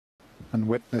and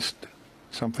witnessed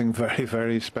something very,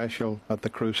 very special at the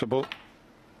Crucible.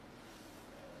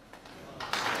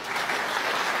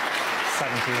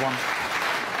 71.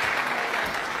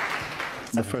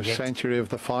 The first century of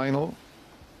the final.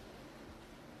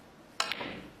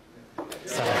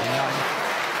 79.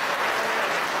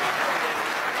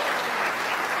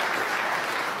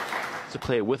 To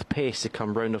play it with pace to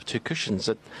come round off two cushions.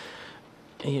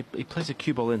 He plays a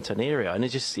cue ball into an area and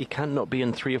he can't not be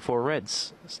in 3 or 4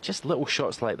 reds. It's just little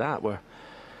shots like that where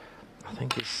I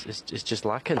think it's just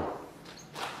lacking.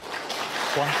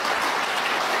 1.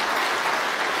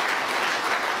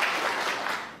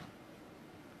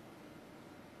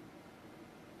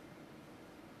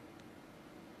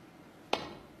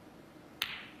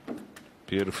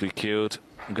 Beautifully cued.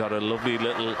 Got a lovely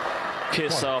little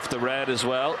kiss off the red as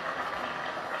well.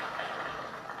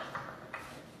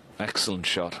 Excellent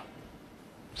shot.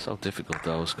 So difficult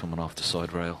those coming off the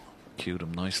side rail. Cued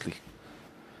him nicely.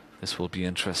 This will be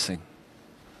interesting.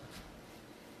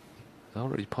 He's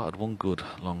already potted one good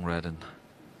long red in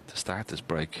to start this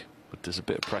break, but there's a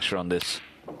bit of pressure on this.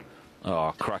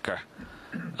 Oh, cracker.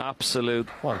 Absolute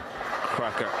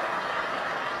cracker.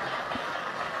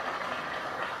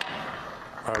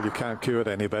 Well, you can't cue it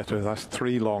any better. That's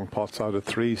 3 long pots out of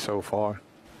 3 so far.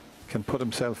 Can put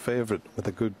himself favourite with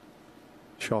a good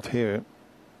shot here.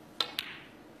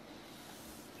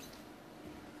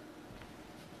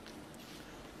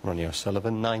 Ronnie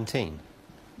O'Sullivan, 19.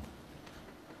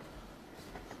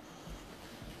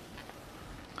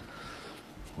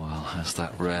 Well, has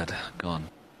that red gone?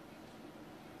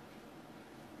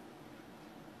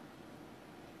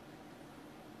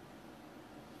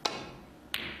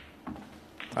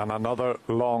 And another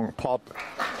long pot.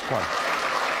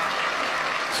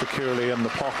 Securely in the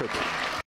pocket.